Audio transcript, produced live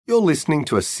You're listening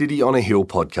to a City on a Hill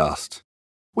podcast.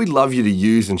 We'd love you to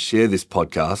use and share this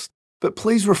podcast, but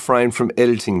please refrain from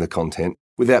editing the content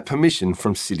without permission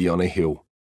from City on a Hill.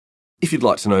 If you'd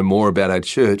like to know more about our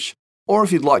church, or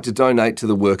if you'd like to donate to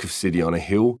the work of City on a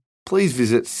Hill, please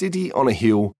visit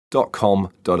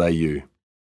cityonahill.com.au.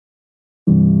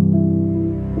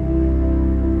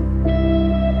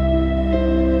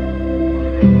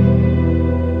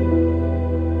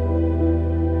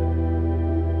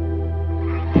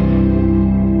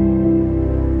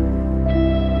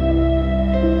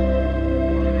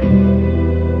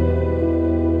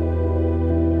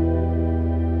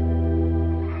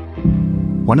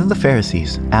 One of the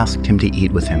Pharisees asked him to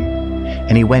eat with him,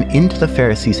 and he went into the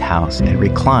Pharisee's house and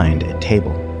reclined at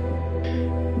table.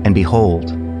 And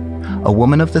behold, a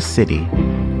woman of the city,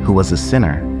 who was a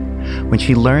sinner, when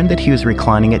she learned that he was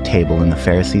reclining at table in the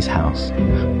Pharisee's house,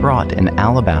 brought an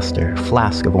alabaster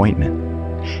flask of ointment,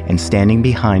 and standing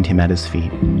behind him at his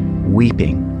feet,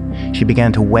 weeping, she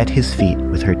began to wet his feet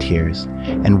with her tears,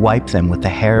 and wiped them with the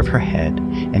hair of her head,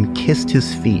 and kissed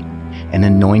his feet, and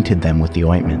anointed them with the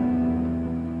ointment.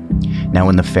 Now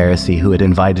when the Pharisee who had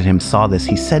invited him saw this,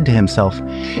 he said to himself,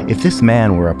 "If this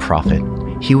man were a prophet,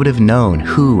 he would have known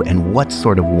who and what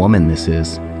sort of woman this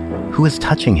is, who is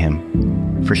touching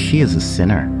him, for she is a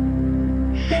sinner."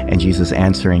 And Jesus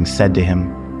answering said to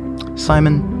him,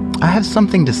 "Simon, I have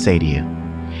something to say to you."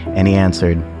 And he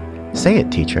answered, "Say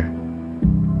it, teacher."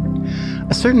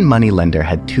 A certain moneylender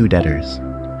had two debtors.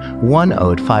 One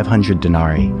owed 500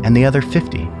 denarii and the other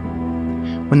 50.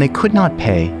 When they could not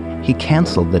pay, he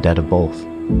canceled the debt of both.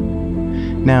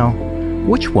 Now,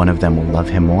 which one of them will love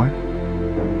him more?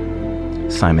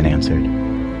 Simon answered,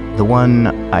 "The one,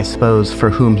 I suppose,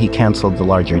 for whom he canceled the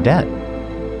larger debt."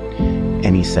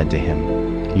 And he said to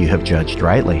him, "You have judged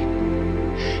rightly."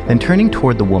 Then turning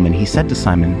toward the woman, he said to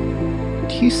Simon,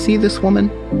 "Do you see this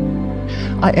woman?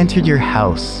 I entered your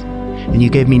house, and you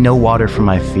gave me no water for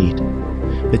my feet,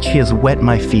 but she has wet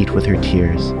my feet with her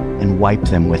tears and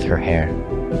wiped them with her hair.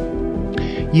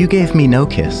 You gave me no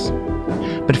kiss,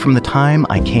 but from the time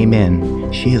I came in,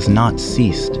 she has not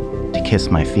ceased to kiss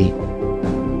my feet.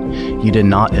 You did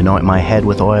not anoint my head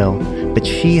with oil, but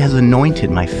she has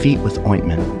anointed my feet with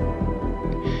ointment.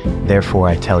 Therefore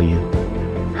I tell you,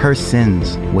 her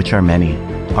sins, which are many,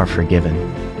 are forgiven,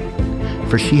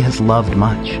 for she has loved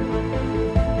much.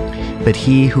 But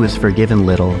he who is forgiven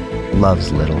little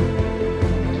loves little."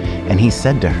 And he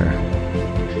said to her,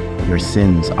 "Your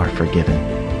sins are forgiven."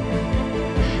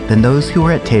 Then those who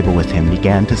were at table with him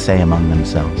began to say among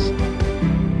themselves,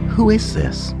 "Who is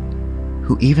this,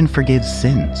 who even forgives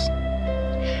sins?"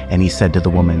 And he said to the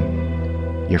woman,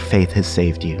 "Your faith has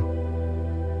saved you.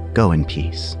 Go in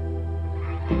peace."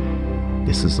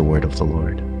 This is the word of the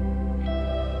Lord.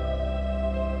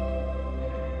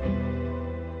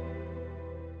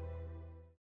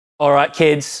 All right,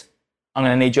 kids, I'm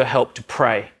going to need your help to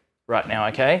pray right now,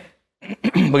 okay?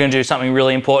 We're going to do something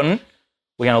really important.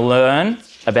 We're going to learn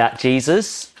about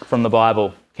Jesus from the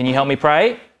Bible. Can you help me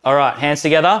pray? All right, hands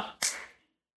together. All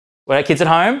right, kids at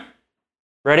home?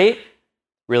 Ready?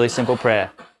 Really simple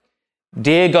prayer.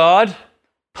 Dear God,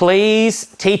 please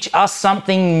teach us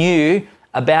something new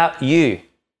about you.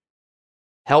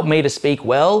 Help me to speak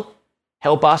well,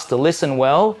 help us to listen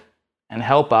well, and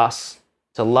help us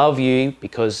to love you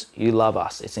because you love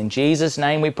us. It's in Jesus'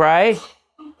 name we pray.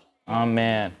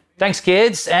 Amen. Thanks,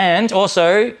 kids. And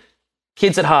also,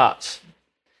 kids at heart.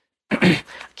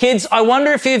 Kids, I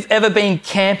wonder if you've ever been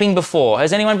camping before.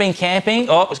 Has anyone been camping?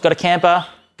 Oh, we've got a camper.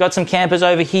 Got some campers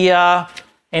over here.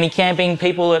 Any camping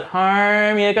people at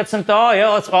home? Yeah, got some.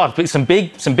 Some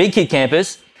big kid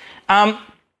campers. I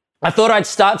thought I'd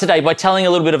start today by telling a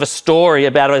little bit of a story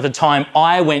about the time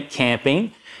I went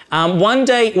camping. One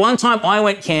time I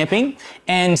went camping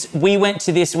and we went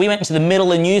into the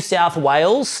middle of New South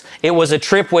Wales. It was a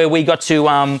trip where we got to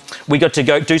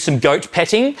go do some goat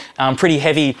petting, pretty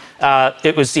heavy.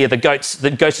 It was, the goats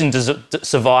didn't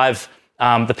survive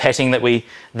the petting that we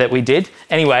did.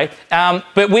 Anyway,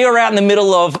 but we were out in the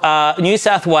middle of New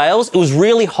South Wales. It was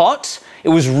really hot. It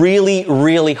was really,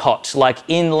 really hot, like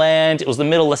inland. It was the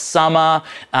middle of summer.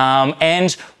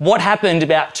 And what happened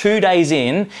about 2 days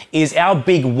in is our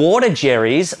big water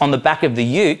jerrys on the back of the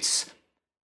utes,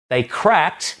 they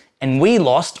cracked and we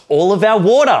lost all of our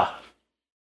water.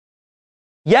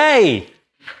 Yay!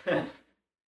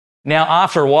 Now,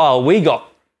 after a while, we got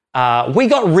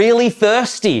really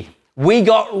thirsty. We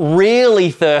got really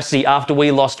thirsty after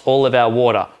we lost all of our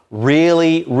water.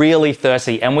 Really, really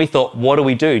thirsty. And we thought, what do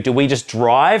we do? Do we just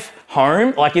drive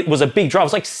home? Like, it was a big drive. It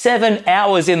was like 7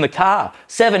 hours in the car.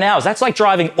 7 hours. That's like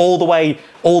driving all the way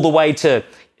to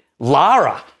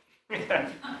Lara.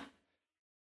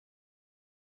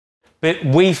 But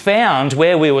we found,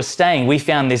 where we were staying, we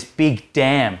found this big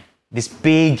dam, this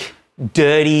big,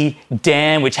 dirty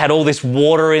dam, which had all this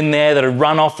water in there that had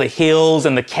run off the hills,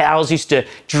 and the cows used to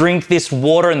drink this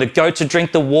water and the goats would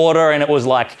drink the water, and it was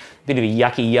like a bit of a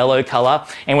yucky yellow colour.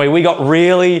 Anyway, we got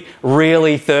really,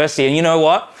 really thirsty. And you know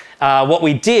what? What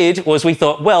we did was we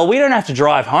thought, well, we don't have to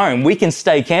drive home. We can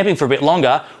stay camping for a bit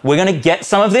longer. We're going to get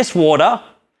some of this water.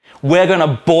 We're going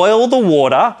to boil the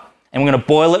water, and we're going to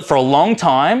boil it for a long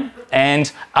time.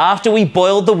 And after we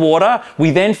boiled the water,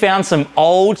 we then found some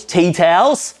old tea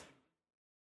towels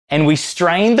and we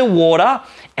strained the water.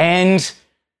 And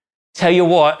tell you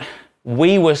what,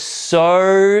 we were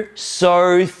so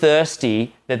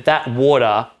thirsty that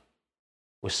water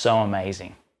was so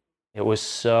amazing. It was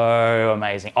so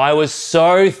amazing. I was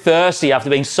so thirsty after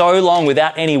being so long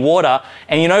without any water.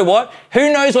 And you know what?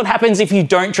 Who knows what happens if you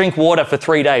don't drink water for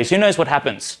 3 days? Who knows what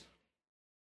happens?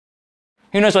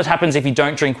 Who knows what happens if you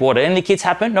don't drink water? Any kids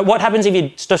happen? No, what happens if you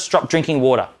just stop drinking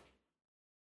water?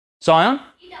 Zion?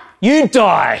 You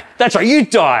die. That's right, you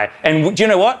die. And do you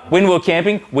know what? When we were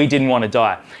camping, we didn't want to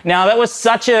die. Now, that was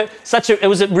it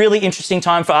was a really interesting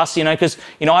time for us, because,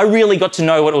 I really got to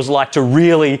know what it was like to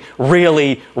really,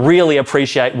 really, really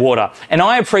appreciate water. And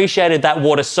I appreciated that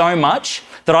water so much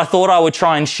that I thought I would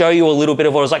try and show you a little bit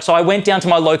of what it was like. So I went down to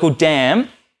my local dam.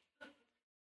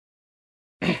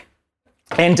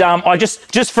 And I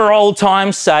just for old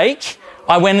time's sake,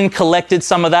 I went and collected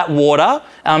some of that water.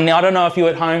 Now, I don't know if you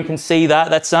at home can see that.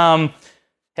 That's how's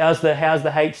the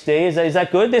HD? Is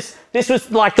that good? This was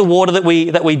like the water that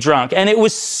we drank, and it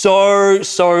was so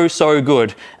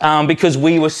good because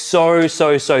we were so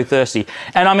thirsty.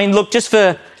 And I mean, look, just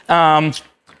for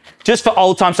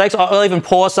old time's sake, I'll even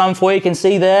pour some for you. You can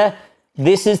see there.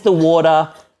 This is the water.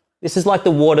 This is like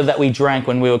the water that we drank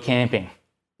when we were camping.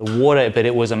 The water, but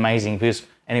it was amazing because,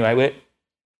 anyway,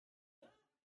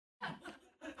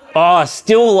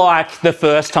 still like the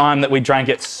first time that we drank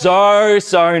it. So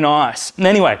nice.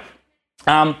 Anyway,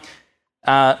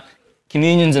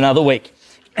 communion's another week.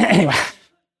 Anyway.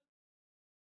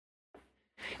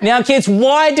 Now, kids,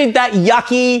 why did that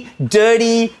yucky,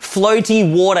 dirty,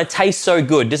 floaty water taste so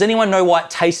good? Does anyone know why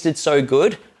it tasted so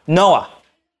good? Noah.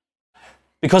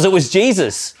 Because it was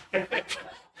Jesus.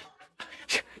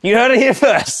 You heard it here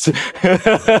first.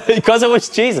 Because it was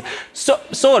Jesus.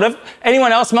 Sort of.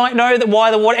 Anyone else might know that why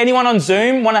the water... Anyone on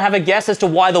Zoom want to have a guess as to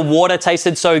why the water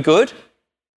tasted so good?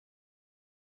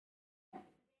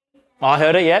 I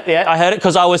heard it, yeah. I heard it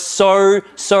because I was so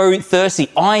thirsty.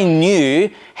 I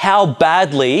knew how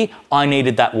badly I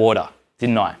needed that water,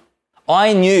 didn't I?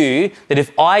 I knew that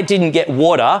if I didn't get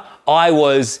water, I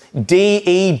was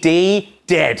DED,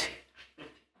 dead.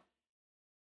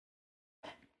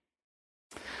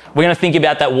 We're going to think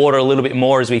about that water a little bit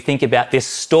more as we think about this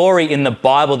story in the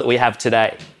Bible that we have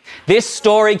today. This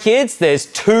story, kids, there's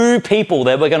 2 people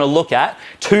that we're going to look at,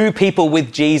 2 people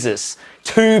with Jesus,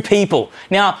 2 people.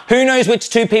 Now, who knows which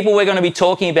 2 people we're going to be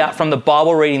talking about from the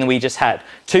Bible reading that we just had?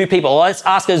 2 people. Let's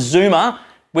ask a Zoomer,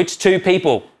 which 2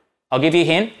 people? I'll give you a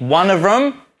hint. One of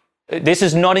them, this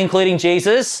is not including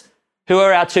Jesus. Who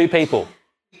are our 2 people?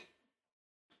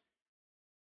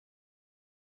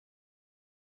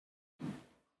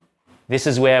 This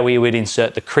is where we would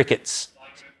insert the crickets.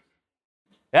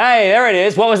 Hey, there it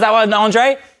is. What was that one,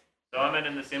 Andre? Simon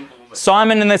and the sinful woman.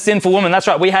 Simon and the sinful woman. That's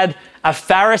right. We had a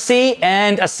Pharisee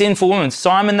and a sinful woman.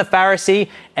 Simon the Pharisee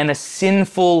and a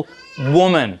sinful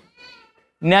woman.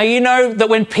 Now, you know that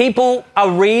when people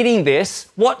are reading this,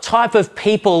 what type of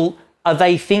people are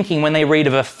they thinking when they read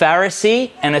of a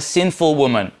Pharisee and a sinful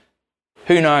woman?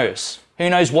 Who knows? Who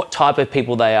knows what type of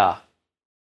people they are?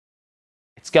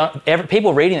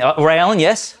 People reading it. Ray Allen,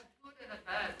 yes?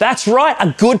 That's right,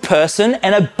 a good person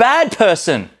and a bad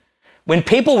person. When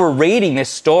people were reading this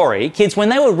story, kids, when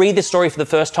they would read this story for the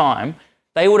first time,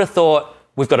 they would have thought,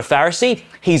 we've got a Pharisee,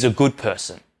 he's a good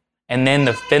person. And then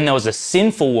there was a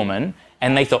sinful woman,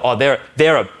 and they thought,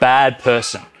 they're a bad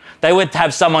person. They would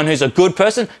have someone who's a good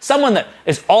person, someone that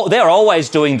they're always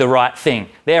doing the right thing.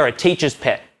 They're a teacher's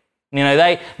pet.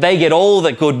 They get all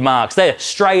the good marks. They're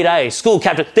straight A's, school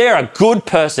captain. They're a good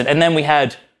person. And then we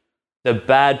had the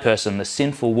bad person, the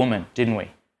sinful woman, didn't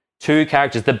we? 2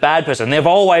 characters. The bad person, they've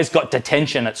always got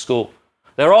detention at school.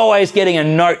 They're always getting a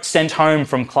note sent home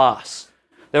from class.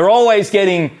 They're always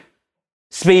getting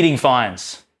speeding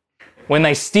fines when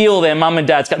they steal their mum and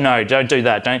dad's car. No, don't do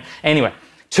that. Anyway,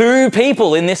 2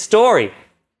 people in this story,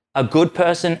 a good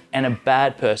person and a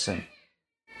bad person.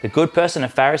 The good person, a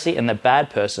Pharisee, and the bad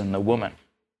person, the woman.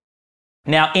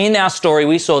 Now, in our story,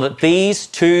 we saw that these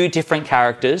 2 different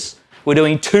characters were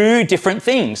doing 2 different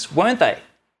things, weren't they?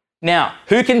 Now,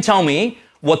 who can tell me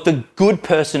what the good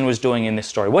person was doing in this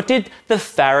story? What did the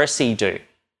Pharisee do?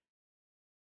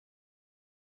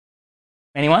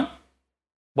 Anyone?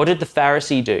 What did the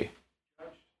Pharisee do?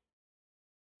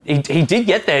 He did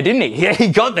get there, didn't he? Yeah, he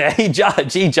got there. He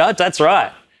judged. That's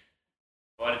right.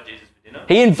 Invited Jesus for dinner.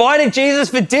 He invited Jesus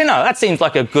for dinner. That seems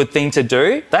like a good thing to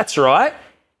do. That's right.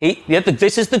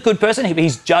 This is the good person.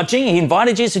 He's judging. He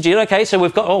invited Jesus to dinner. Okay, so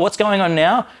we've got, what's going on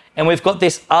now? And we've got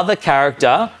this other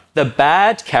character, the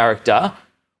bad character.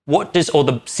 Or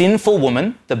the sinful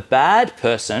woman, the bad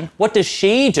person, what does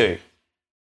she do?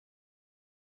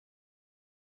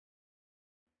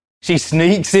 She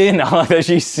sneaks in. I like that.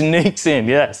 She sneaks in,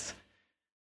 yes.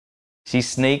 She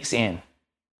sneaks in.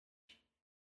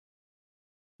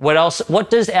 What else? What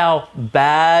does our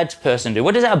bad person do?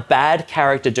 What does our bad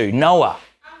character do? Noah.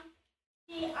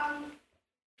 She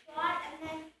tried and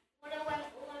then water went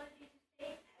all over Jesus'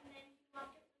 feet and then she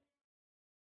rubbed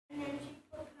it and then she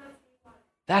put perfume on it.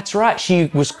 That's right. She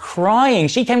was crying.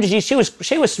 She came to Jesus.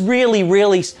 She was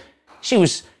really, she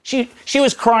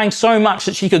was crying so much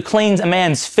that she could clean a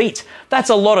man's feet. That's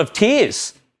a lot of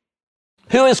tears.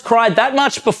 Who has cried that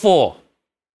much before?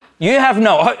 You have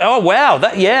no. Oh wow.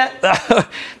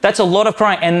 That's a lot of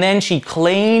crying. And then she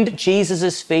cleaned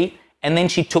Jesus' feet, and then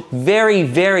she took very,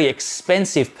 very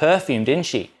expensive perfume, didn't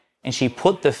she? And she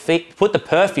put the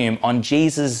perfume on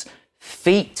Jesus'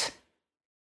 feet.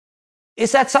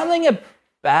 Is that something a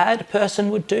bad person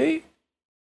would do?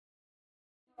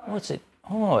 What's it?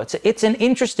 Oh, it's an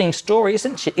interesting story,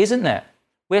 isn't it?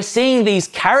 We're seeing these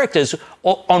characters.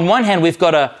 On one hand, we've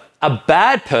got a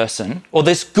bad person, or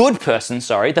this good person,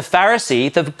 sorry, the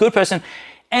Pharisee, the good person.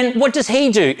 And what does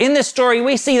he do? In this story,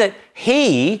 we see that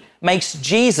he makes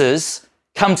Jesus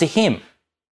come to him.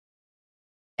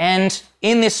 And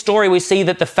in this story, we see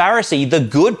that the Pharisee, the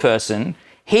good person,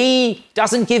 he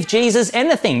doesn't give Jesus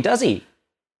anything, does he?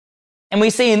 And we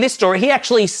see in this story, he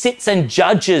actually sits and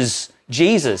judges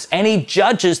Jesus, and he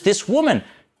judges this woman.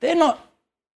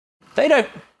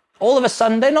 All of a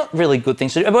sudden, they're not really good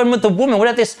things to do. But with the woman, what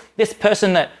about this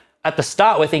person that at the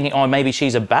start we're thinking, oh, maybe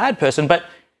she's a bad person, but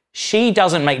she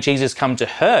doesn't make Jesus come to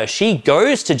her. She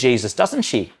goes to Jesus, doesn't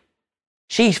she?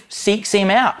 She seeks him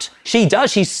out. She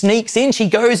does. She sneaks in. She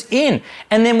goes in.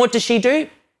 And then what does she do?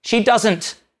 She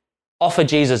doesn't offer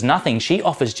Jesus nothing. She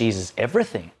offers Jesus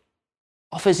everything.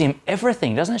 Offers him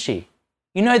everything, doesn't she?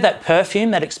 You know that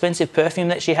perfume, that expensive perfume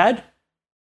that she had?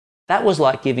 That was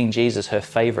like giving Jesus her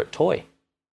favorite toy.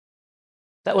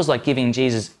 That was like giving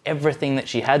Jesus everything that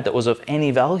she had that was of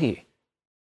any value.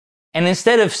 And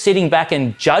instead of sitting back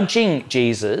and judging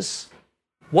Jesus,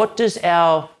 what does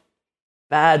our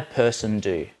bad person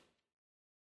do?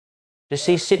 Does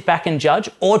he sit back and judge?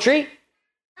 Audrey?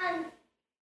 Do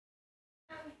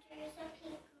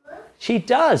something good. She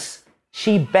does.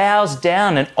 She bows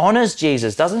down and honors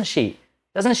Jesus, doesn't she?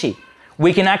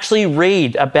 We can actually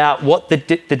read about what the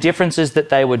differences that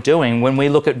they were doing when we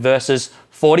look at verses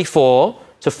 44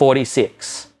 to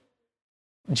 46.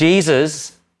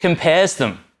 Jesus compares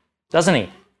them, doesn't he?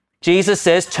 Jesus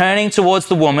says, turning towards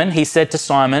the woman, he said to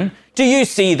Simon, "Do you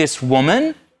see this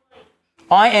woman?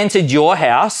 I entered your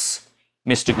house,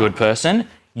 Mr. Good Person.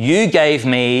 You gave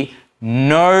me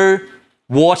no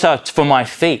water for my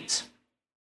feet.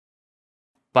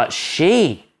 But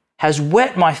she has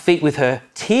wet my feet with her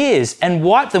tears and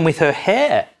wiped them with her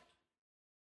hair.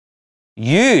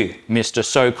 You, Mr.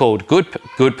 So-called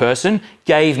good person,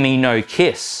 gave me no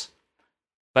kiss.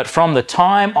 But from the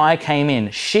time I came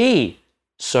in, she,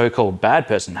 so-called bad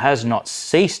person, has not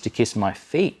ceased to kiss my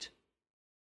feet.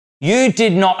 You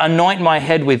did not anoint my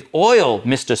head with oil,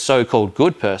 Mr. So-called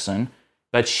good person,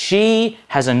 but she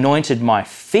has anointed my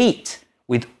feet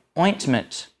with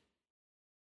ointment."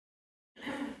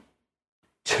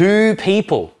 Two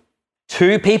people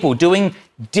doing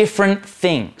different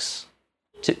things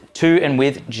to and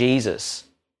with Jesus.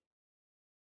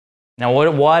 Now,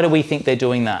 why do we think they're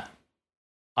doing that?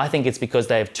 I think it's because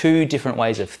they have two different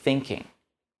ways of thinking.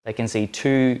 They can see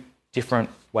two different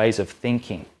ways of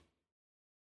thinking.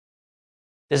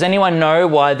 Does anyone know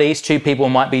why these two people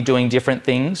might be doing different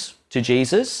things to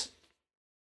Jesus?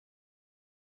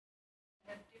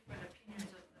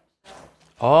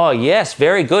 Oh, yes,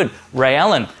 very good. Ray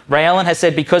Allen has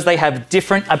said because they have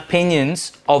different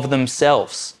opinions of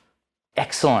themselves.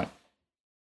 Excellent.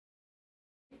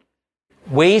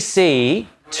 We see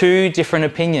two different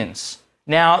opinions.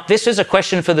 Now, this is a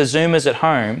question for the Zoomers at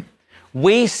home.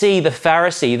 We see the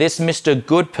Pharisee, this Mr.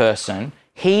 Good Person,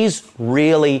 he's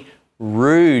really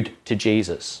rude to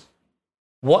Jesus.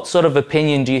 What sort of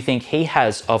opinion do you think he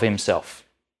has of himself?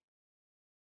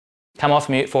 Come off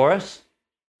mute for us.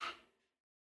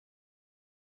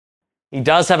 He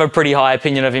does have a pretty high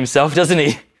opinion of himself, doesn't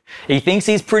he? He thinks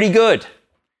he's pretty good.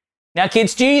 Now,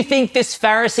 kids, do you think this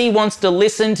Pharisee wants to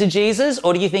listen to Jesus,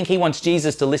 or do you think he wants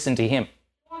Jesus to listen to him?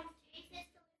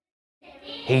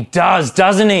 He does,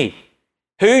 doesn't he?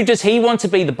 Who does he want to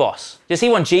be the boss? Does he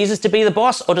want Jesus to be the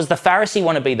boss, or does the Pharisee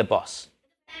want to be the boss?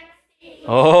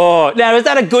 Oh, now is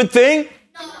that a good thing?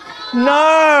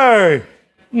 No.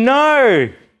 No.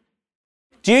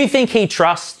 Do you think he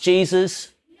trusts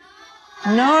Jesus?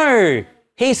 No.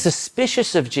 He's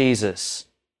suspicious of Jesus.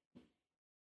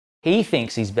 He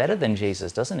thinks he's better than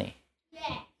Jesus, doesn't he?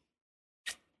 Yeah.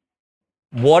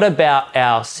 What about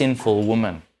our sinful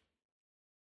woman?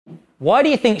 Why do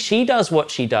you think she does what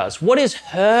she does? What is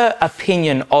her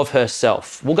opinion of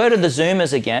herself? We'll go to the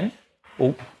Zoomers again.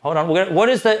 Hold on. What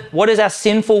is our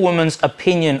sinful woman's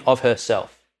opinion of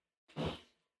herself?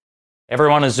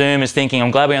 Everyone on Zoom is thinking,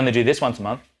 I'm glad we only do this once a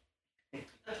month.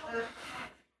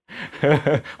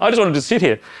 I just wanted to sit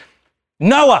here.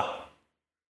 Noah!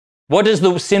 What is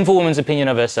the sinful woman's opinion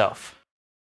of herself?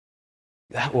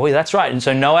 Well, that's right. And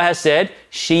so Noah has said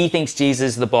she thinks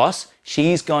Jesus is the boss.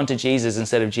 She's gone to Jesus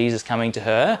instead of Jesus coming to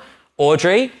her.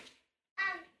 Audrey?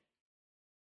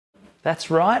 That's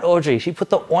right, Audrey. She put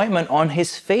the ointment on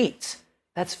his feet.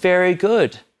 That's very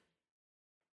good.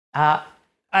 At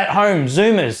home,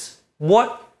 Zoomers,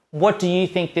 what do you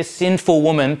think this sinful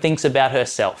woman thinks about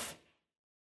herself?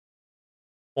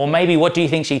 Or maybe what do you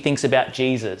think she thinks about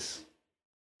Jesus?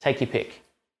 Take your pick.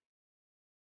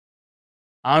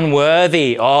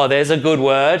 Unworthy. Oh, there's a good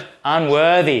word.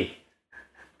 Unworthy.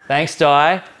 Thanks,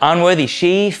 Di. Unworthy.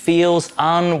 She feels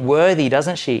unworthy,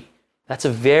 doesn't she? That's a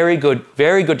very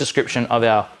good description of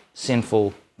our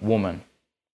sinful woman.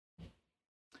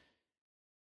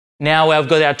 Now we've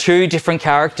got our two different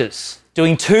characters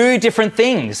doing two different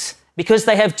things because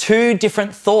they have two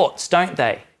different thoughts, don't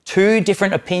they? Two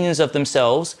different opinions of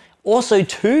themselves, also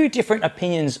two different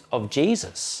opinions of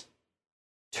Jesus.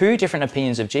 Two different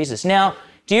opinions of Jesus. Now,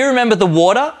 do you remember the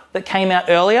water that came out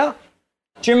earlier?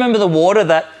 Do you remember the water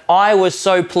that I was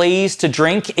so pleased to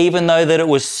drink, even though that it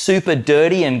was super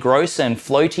dirty and gross and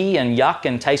floaty and yuck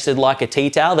and tasted like a tea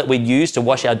towel that we'd use to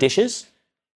wash our dishes?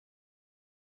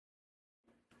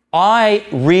 I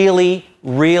really,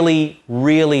 really,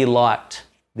 really liked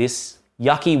this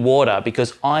yucky water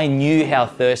because I knew how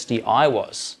thirsty I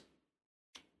was.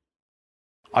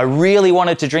 I really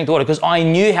wanted to drink the water because I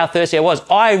knew how thirsty I was.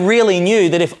 I really knew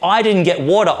that if I didn't get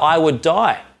water, I would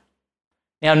die.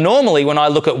 Now, normally when I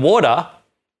look at water,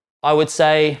 I would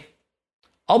say,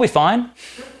 I'll be fine.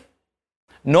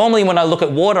 Normally when I look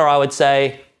at water, I would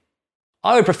say,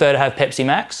 I would prefer to have Pepsi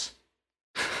Max.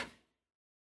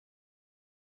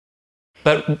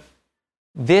 But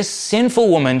this sinful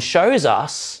woman shows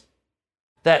us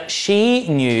that she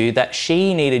knew that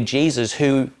she needed Jesus,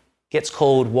 who gets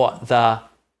called what?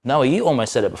 Noah, you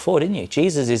almost said it before, didn't you?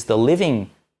 Jesus is the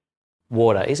living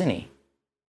water, isn't he?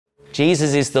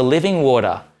 Jesus is the living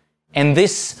water. And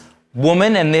this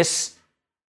woman and this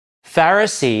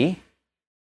Pharisee,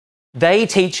 they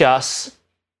teach us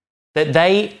that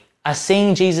they are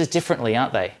seeing Jesus differently,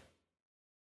 aren't they?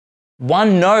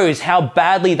 One knows how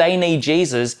badly they need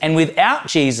Jesus, and without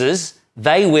Jesus,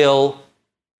 they will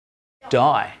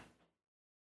die.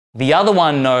 The other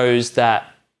one knows that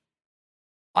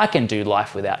I can do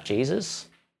life without Jesus.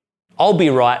 I'll be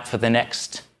right for the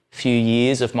next few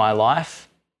years of my life.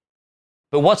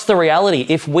 But what's the reality?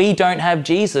 If we don't have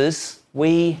Jesus,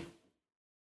 we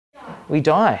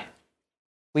die.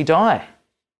 We die.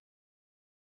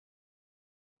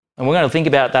 And we're going to think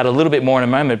about that a little bit more in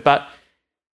a moment. But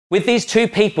with these two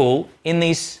people who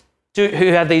do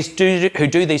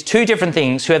these two different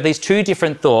things, who have these two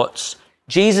different thoughts,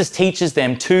 Jesus teaches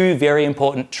them two very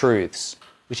important truths,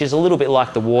 which is a little bit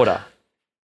like the water.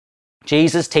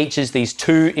 Jesus teaches these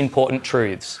two important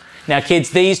truths. Now, kids,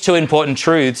 these two important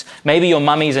truths, maybe your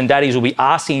mummies and daddies will be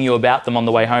asking you about them on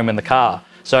the way home in the car.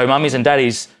 So mummies and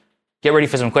daddies, get ready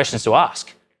for some questions to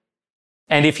ask.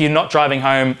 And if you're not driving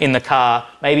home in the car,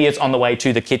 maybe it's on the way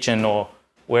to the kitchen or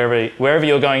wherever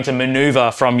you're going to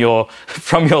maneuver from your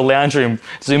lounge room,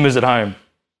 Zoomers at home.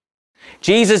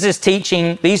 Jesus is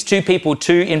teaching these two people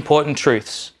two important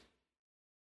truths.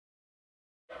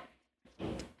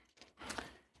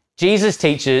 Jesus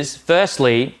teaches,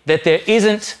 firstly, that there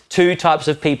isn't two types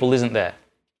of people, isn't there?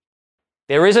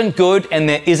 There isn't good and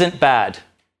there isn't bad.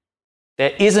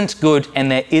 There isn't good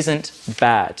and there isn't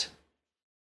bad.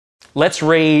 Let's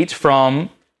read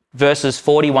from verses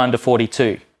 41 to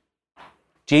 42.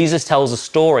 Jesus tells a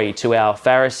story to our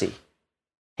Pharisee.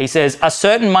 He says, a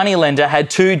certain moneylender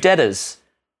had two debtors.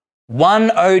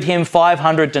 One owed him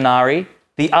 500 denarii,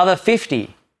 the other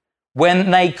 50.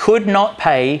 When they could not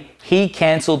pay, he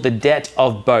cancelled the debt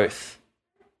of both.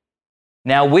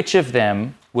 Now, which of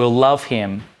them will love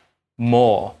him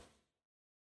more?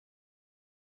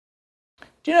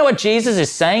 Do you know what Jesus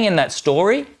is saying in that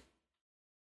story?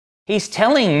 He's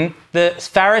telling the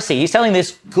Pharisee, he's telling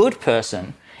this good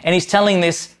person, and he's telling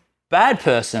this bad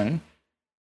person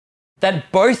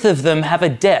that both of them have a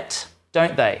debt,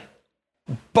 don't they?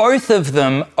 Both of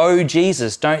them owe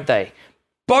Jesus, don't they?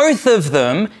 Both of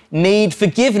them need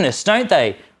forgiveness, don't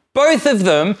they? Both of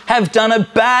them have done a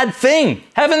bad thing,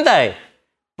 haven't they?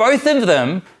 Both of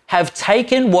them have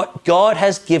taken what God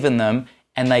has given them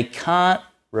and they can't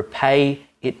repay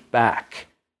it back.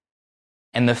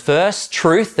 And the first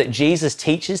truth that Jesus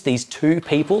teaches these two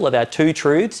people of our two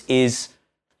truths is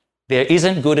there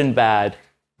isn't good and bad.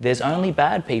 There's only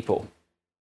bad people.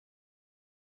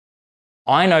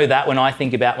 I know that when I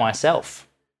think about myself.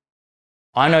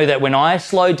 I know that when I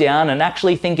slow down and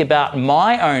actually think about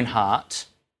my own heart,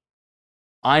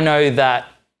 I know that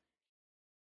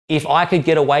if I could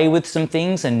get away with some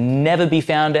things and never be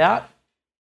found out,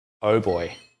 oh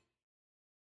boy.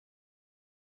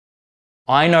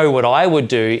 I know what I would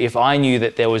do if I knew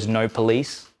that there was no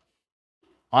police.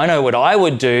 I know what I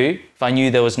would do if I knew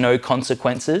there was no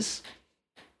consequences.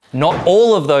 Not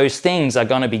all of those things are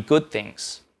going to be good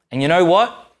things. And you know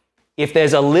what? If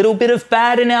there's a little bit of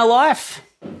bad in our life,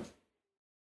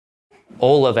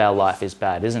 all of our life is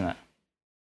bad, isn't it?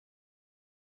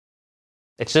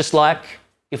 It's just like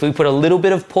if we put a little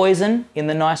bit of poison in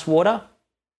the nice water,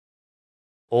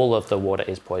 all of the water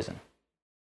is poison.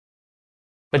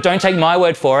 But don't take my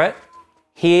word for it.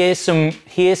 Here's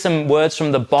some words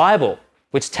from the Bible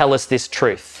which tell us this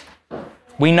truth.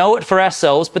 We know it for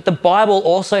ourselves, but the Bible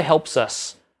also helps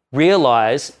us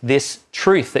realize this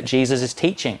truth that Jesus is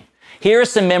teaching. Here are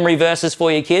some memory verses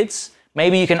for you kids.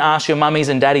 Maybe you can ask your mummies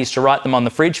and daddies to write them on the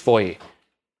fridge for you.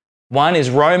 One is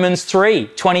Romans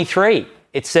 3:23.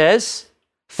 It says,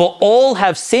 "For all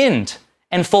have sinned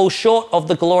and fall short of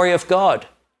the glory of God."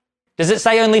 Does it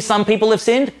say only some people have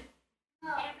sinned?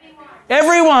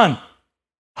 Everyone.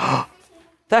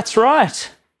 That's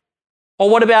right. Or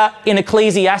what about in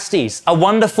Ecclesiastes, a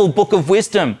wonderful book of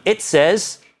wisdom? It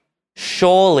says,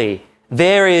 "Surely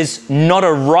there is not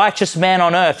a righteous man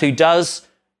on earth who does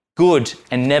good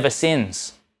and never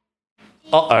sins."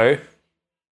 Uh-oh.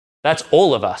 That's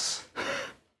all of us.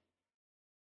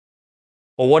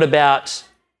 Or what about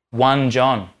 1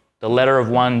 John, the letter of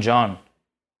 1 John?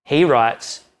 He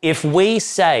writes, if we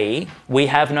say we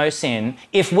have no sin,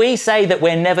 if we say that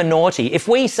we're never naughty, if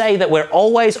we say that we're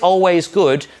always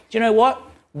good, do you know what?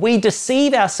 We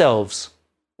deceive ourselves.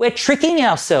 We're tricking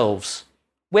ourselves.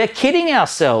 We're kidding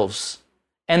ourselves.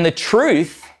 And the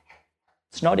truth,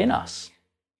 it's not in us.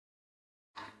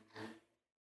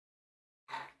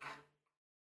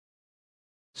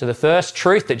 So the first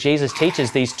truth that Jesus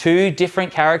teaches these two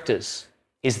different characters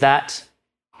is that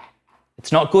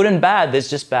it's not good and bad,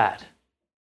 there's just bad.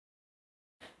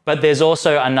 But there's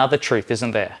also another truth,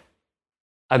 isn't there?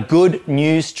 A good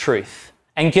news truth.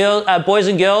 And boys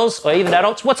and girls, or even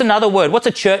adults, what's another word? What's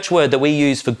a church word that we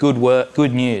use for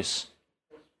good news?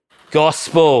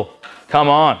 Gospel. Come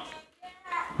on.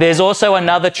 There's also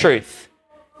another truth.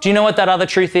 Do you know what that other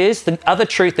truth is? The other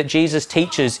truth that Jesus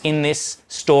teaches in this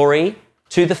story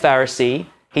to the Pharisee,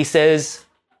 he says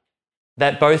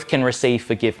that both can receive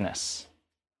forgiveness.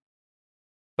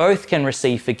 Both can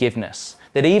receive forgiveness.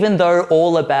 That even though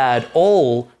all are bad,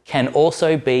 all can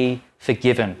also be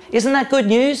forgiven. Isn't that good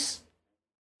news?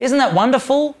 Isn't that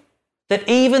wonderful? That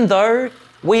even though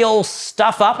we all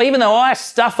stuff up, even though I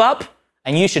stuff up,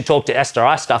 and you should talk to Esther,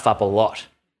 I stuff up a lot.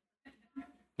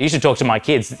 You should talk to my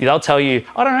kids. They'll tell you,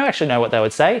 I don't actually know what they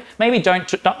would say. Maybe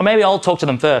I'll talk to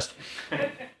them first.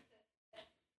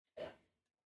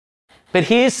 But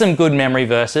here's some good memory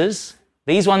verses.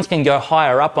 These ones can go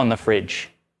higher up on the fridge.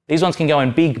 These ones can go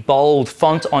in big, bold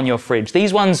font on your fridge.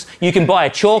 These ones, you can buy a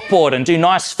chalkboard and do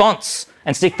nice fonts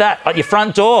and stick that at your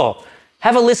front door.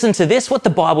 Have a listen to this, what the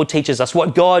Bible teaches us,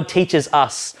 what God teaches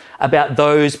us about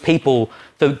those people,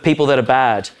 the people that are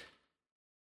bad.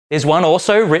 There's one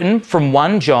also written from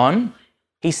 1 John.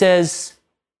 He says,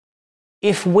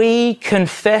 if we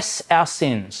confess our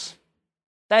sins,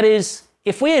 that is,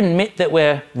 if we admit that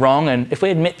we're wrong and if we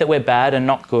admit that we're bad and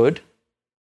not good,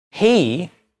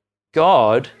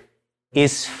 God,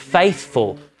 is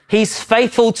faithful. He's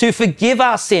faithful to forgive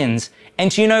our sins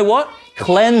and do you know what?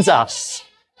 Cleanse us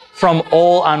from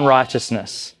all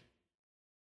unrighteousness.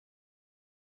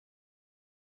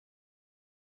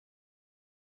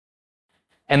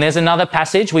 And there's another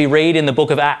passage we read in the book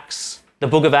of Acts. The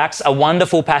book of Acts, a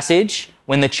wonderful passage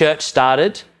when the church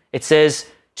started. It says,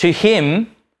 to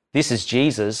him this is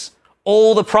Jesus,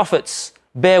 all the prophets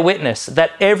bear witness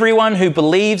that everyone who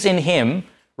believes in him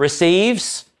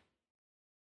receives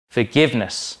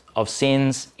forgiveness of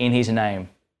sins in his name.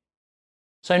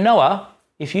 So Noah,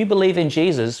 if you believe in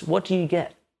Jesus, what do you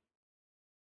get?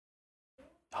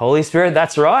 Holy Spirit,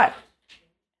 that's right.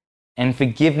 And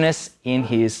forgiveness in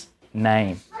his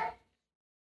name.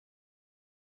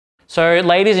 So,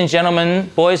 ladies and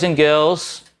gentlemen, boys and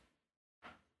girls,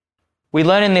 we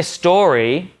learn in this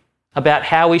story about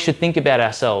how we should think about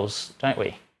ourselves, don't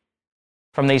we?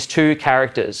 From these two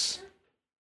characters.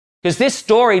 Because this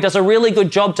story does a really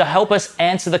good job to help us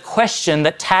answer the question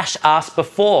that Tash asked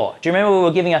before. Do you remember we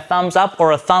were giving a thumbs up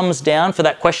or a thumbs down for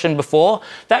that question before?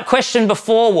 That question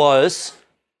before was,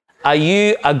 are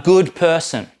you a good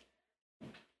person?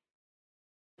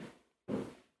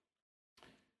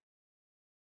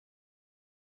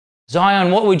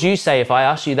 Zion, what would you say if I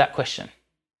asked you that question?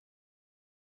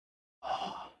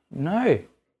 Oh, no.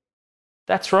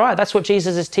 That's right. That's what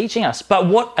Jesus is teaching us. But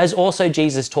what has also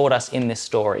Jesus taught us in this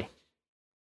story?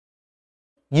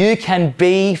 You can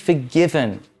be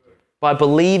forgiven by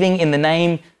believing in the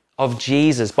name of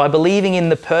Jesus, by believing in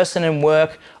the person and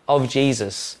work of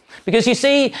Jesus. Because you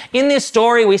see, in this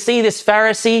story, we see this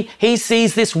Pharisee, he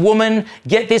sees this woman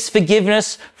get this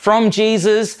forgiveness from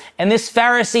Jesus, and this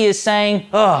Pharisee is saying,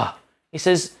 he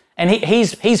says, and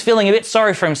he's feeling a bit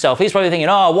sorry for himself. He's probably thinking,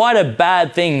 why do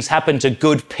bad things happen to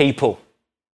good people?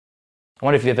 I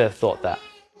wonder if you've ever thought that.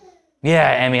 Yeah,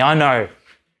 Emmy, I know.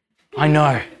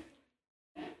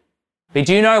 But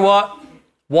do you know what?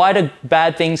 Why do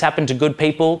bad things happen to good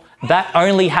people? That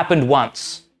only happened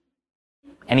once.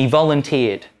 And he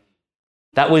volunteered.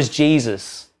 That was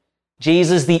Jesus.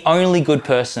 Jesus, the only good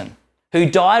person, who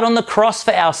died on the cross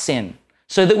for our sin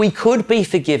so that we could be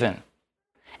forgiven.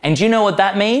 And do you know what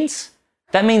that means?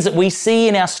 That means that we see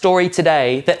in our story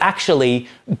today that actually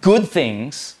good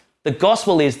things, the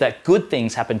gospel is that good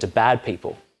things happen to bad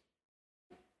people.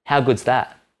 How good's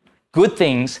that? Good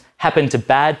things happen to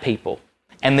bad people.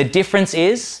 And the difference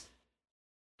is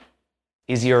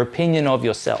your opinion of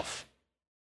yourself.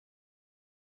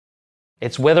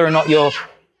 It's whether or not you're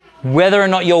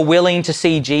willing to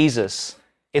see Jesus.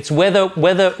 It's whether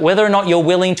or not you're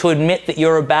willing to admit that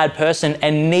you're a bad person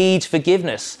and need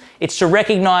forgiveness. It's to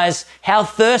recognize how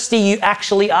thirsty you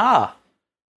actually are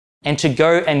and to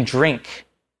go and drink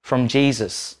from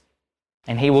Jesus.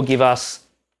 And he will give us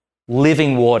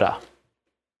living water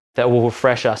that will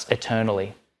refresh us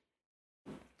eternally.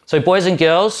 So boys and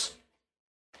girls,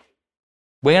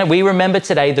 we remember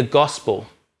today the gospel,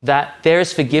 that there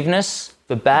is forgiveness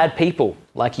for bad people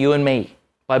like you and me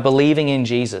by believing in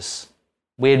Jesus.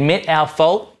 We admit our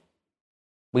fault.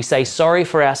 We say sorry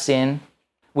for our sin.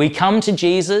 We come to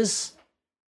Jesus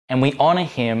and we honor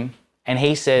him, and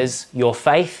he says, your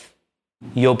faith,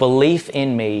 your belief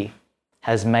in me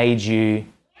has made you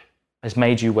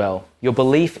well. Your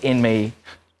belief in me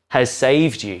has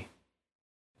saved you.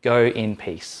 Go in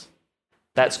peace.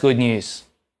 That's good news.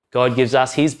 God gives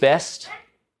us his best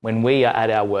when we are at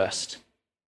our worst.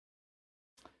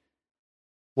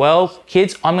 Well,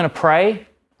 kids, I'm going to pray.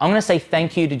 I'm going to say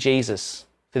thank you to Jesus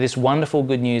for this wonderful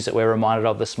good news that we're reminded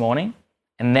of this morning.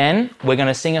 And then we're going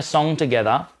to sing a song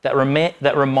together that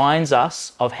reminds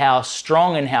us of how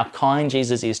strong and how kind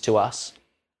Jesus is to us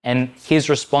and his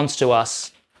response to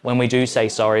us when we do say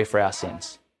sorry for our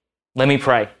sins. Let me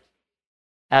pray.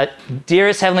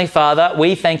 Dearest Heavenly Father,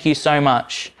 we thank you so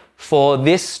much for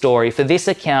this story, for this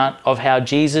account of how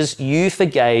Jesus, you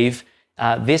forgave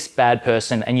this bad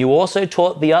person, and you also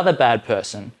taught the other bad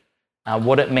person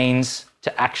what it means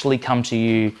to actually come to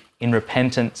you in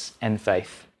repentance and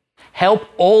faith. Help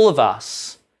all of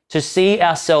us to see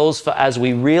ourselves for as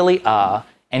we really are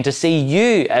and to see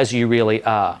you as you really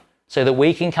are, so that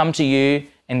we can come to you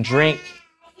and drink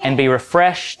and be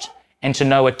refreshed and to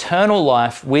know eternal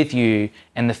life with you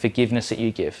and the forgiveness that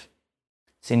you give.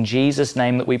 It's in Jesus'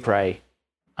 name that we pray.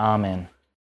 Amen.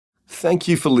 Thank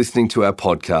you for listening to our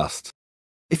podcast.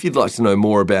 If you'd like to know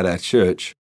more about our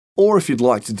church, or if you'd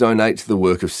like to donate to the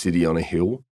work of City on a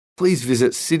Hill, please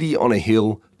visit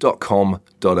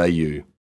cityonahill.com.au.